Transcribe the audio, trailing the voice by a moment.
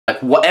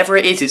like whatever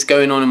it is that's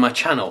going on in my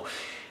channel,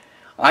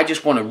 I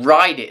just want to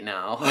ride it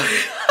now.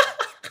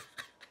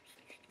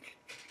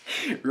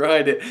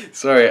 Ride it.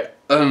 Sorry.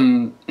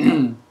 I'm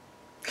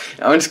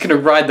just gonna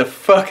ride the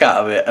fuck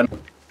out of it.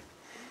 And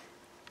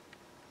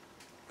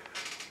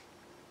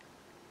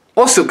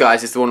what's up,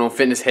 guys? It's the One on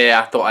Fitness here.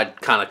 I thought I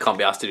kind of can't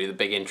be asked to do the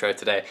big intro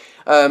today.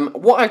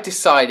 What I've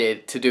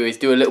decided to do is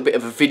do a little bit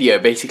of a video,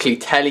 basically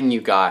telling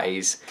you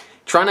guys,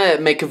 trying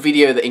to make a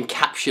video that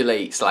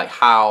encapsulates like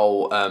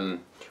how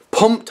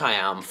pumped I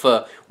am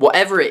for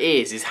whatever it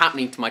is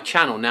happening to my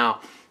channel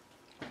now.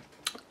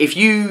 If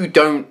you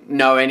don't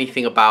know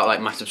anything about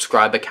like my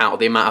subscriber count or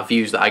the amount of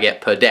views that I get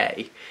per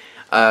day,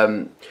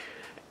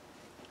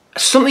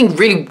 something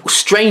really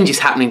strange is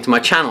happening to my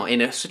channel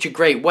in such a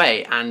great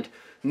way, and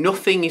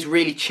nothing is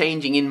really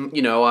changing in,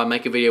 you know, I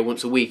make a video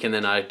once a week and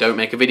then I don't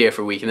make a video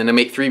for a week, and then I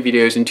make 3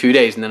 videos in 2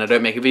 days and then I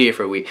don't make a video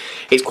for a week.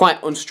 It's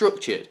quite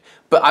unstructured.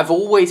 But I've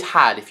always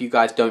had, if you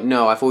guys don't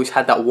know, I've always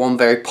had that one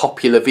very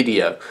popular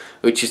video,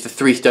 which is the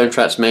 3-stone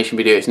transformation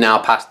video. It's now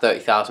past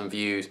 30,000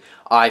 views.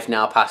 I've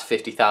now passed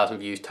 50,000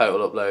 views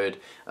total upload.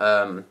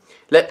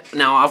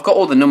 Now I've got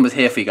all the numbers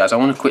here for you guys. I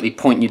want to quickly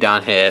point you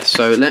down here.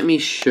 So let me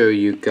show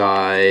you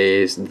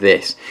guys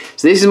this.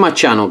 So this is my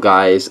channel,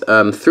 guys.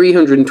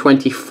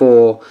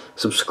 324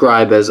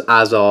 subscribers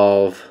as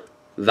of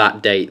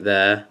that date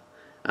there,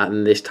 at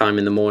this time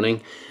in the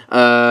morning.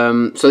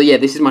 So yeah,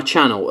 this is my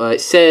channel. It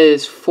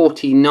says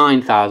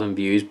 49,000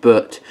 views,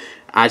 but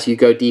as you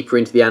go deeper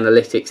into the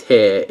analytics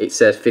here, it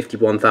says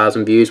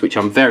 51,000 views, which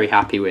I'm very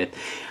happy with.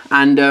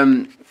 And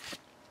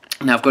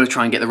now I've got to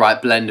try and get the right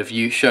blend of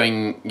you,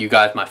 showing you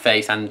guys my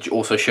face and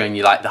also showing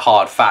you like the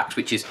hard facts,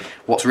 which is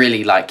what's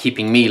really like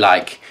keeping me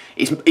like,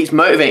 it's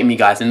motivating me,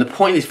 guys. And the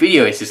point of this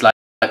video is like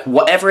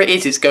whatever it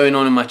is that's going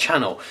on in my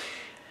channel,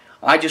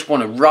 I just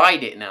want to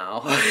ride it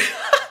now.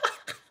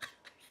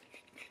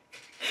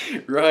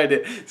 Ride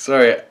it.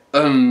 Sorry.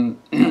 I'm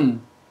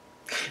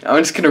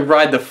just gonna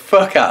ride the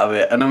fuck out of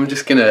it, and I'm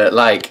just gonna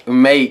like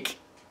make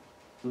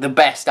the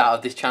best out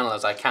of this channel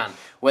as I can.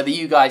 Whether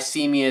you guys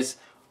see me as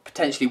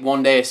potentially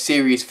one day a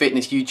serious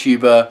fitness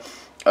YouTuber,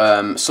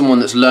 someone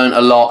that's learned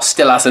a lot,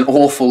 still has an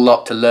awful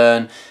lot to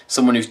learn,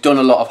 someone who's done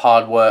a lot of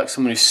hard work,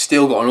 someone who's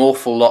still got an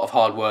awful lot of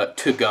hard work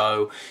to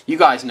go. You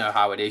guys know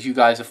how it is. You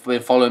guys have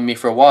been following me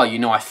for a while. You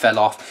know I fell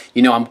off.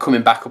 You know I'm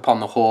coming back up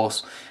on the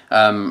horse.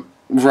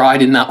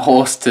 Riding that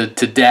horse to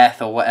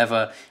death or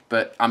whatever,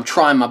 but I'm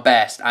trying my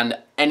best, and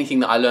anything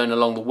that I learn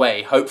along the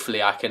way,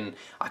 hopefully I can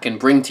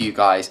bring to you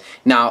guys.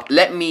 Now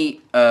let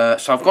me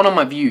so I've gone on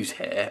my views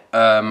here,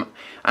 and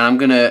I'm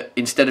gonna,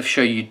 instead of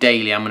show you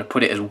daily, I'm gonna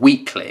put it as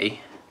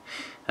weekly,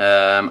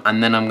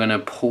 and then I'm gonna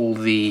pull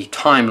the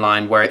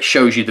timeline where it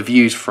shows you the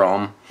views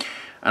from,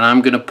 and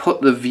I'm gonna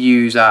put the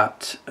views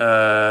at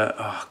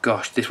oh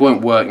gosh, this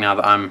won't work now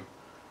that I'm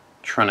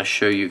trying to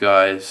show you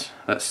guys.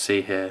 Let's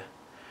see here.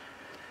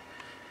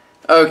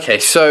 Okay,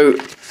 so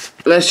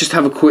let's just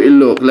have a quick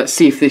look. Let's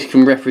see if this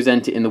can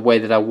represent it in the way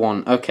that I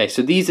want. Okay,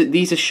 so these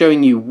are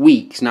showing you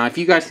weeks. Now, if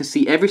you guys can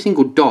see, every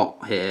single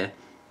dot here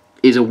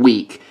is a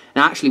week.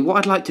 Now, actually, what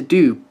I'd like to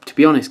do, to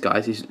be honest,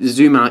 guys, is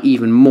zoom out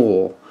even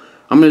more.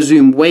 I'm going to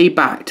zoom way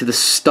back to the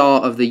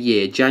start of the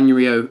year,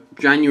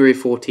 January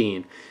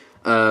 14.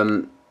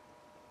 Now,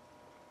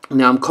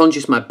 I'm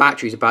conscious my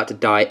battery's about to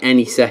die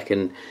any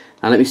second.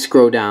 Now, let me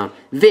scroll down.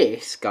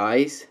 This,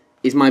 guys,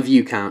 is my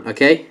view count,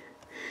 okay?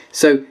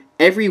 So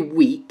every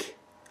week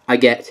I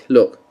get,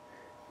 look,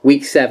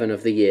 week 7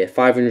 of the year,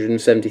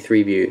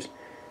 573 views.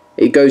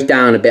 It goes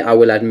down a bit, I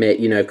will admit,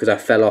 you know, because I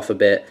fell off a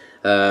bit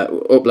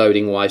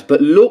uploading wise. But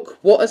look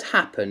what has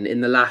happened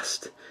in the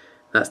last,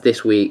 that's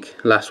this week,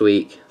 last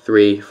week,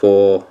 3,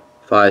 4,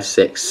 5,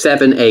 6,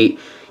 7, 8,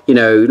 you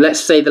know, let's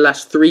say the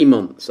last 3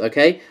 months,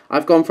 okay?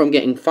 I've gone from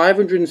getting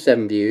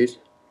 507 views,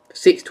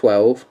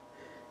 612,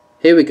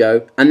 here we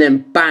go, and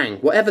then bang,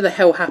 whatever the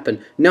hell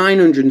happened,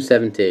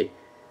 970.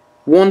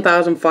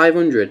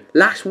 1,500.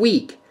 Last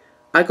week,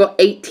 I got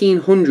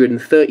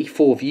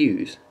 1,834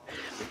 views.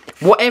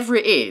 Whatever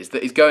it is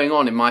that is going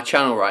on in my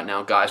channel right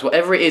now, guys,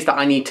 whatever it is that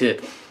I need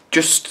to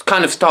just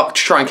kind of start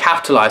to try and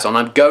capitalize on,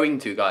 I'm going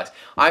to, guys.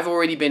 I've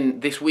already been,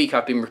 this week,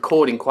 I've been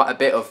recording quite a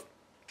bit of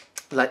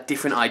like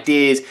different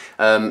ideas,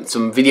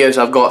 some videos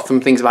I've got,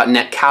 some things about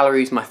net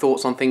calories, my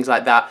thoughts on things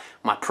like that,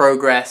 my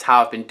progress,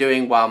 how I've been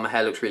doing. While my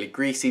hair looks really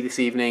greasy this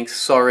evening,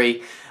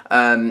 sorry.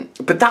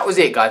 But that was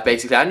it, guys,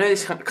 basically. I know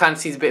this kind of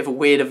seems a bit of a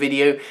weirder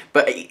video,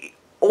 but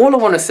all I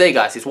want to say,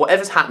 guys, is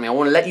whatever's happening, I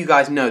want to let you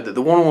guys know that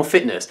the One-on-One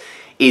Fitness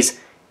is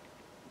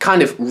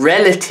kind of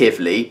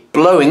relatively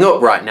blowing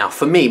up right now,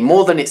 for me,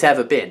 more than it's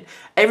ever been.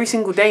 Every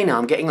single day now,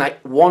 I'm getting like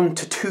 1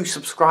 to 2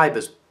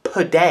 subscribers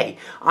per day.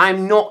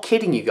 I'm not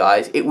kidding you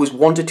guys. It was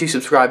 1 to 2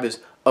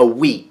 subscribers a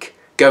week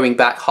going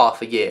back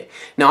half a year.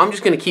 Now, I'm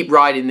just going to keep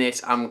riding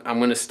this. I'm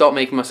going to stop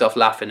making myself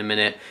laugh in a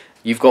minute.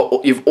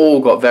 You've all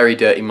got very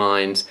dirty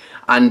minds,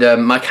 and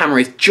my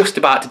camera is just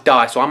about to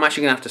die, so I'm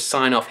actually going to have to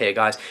sign off here,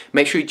 guys.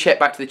 Make sure you check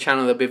back to the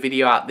channel. There'll be a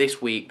video out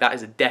this week, that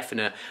is a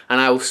definite,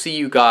 and I will see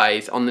you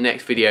guys on the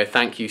next video.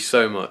 Thank you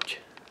so much.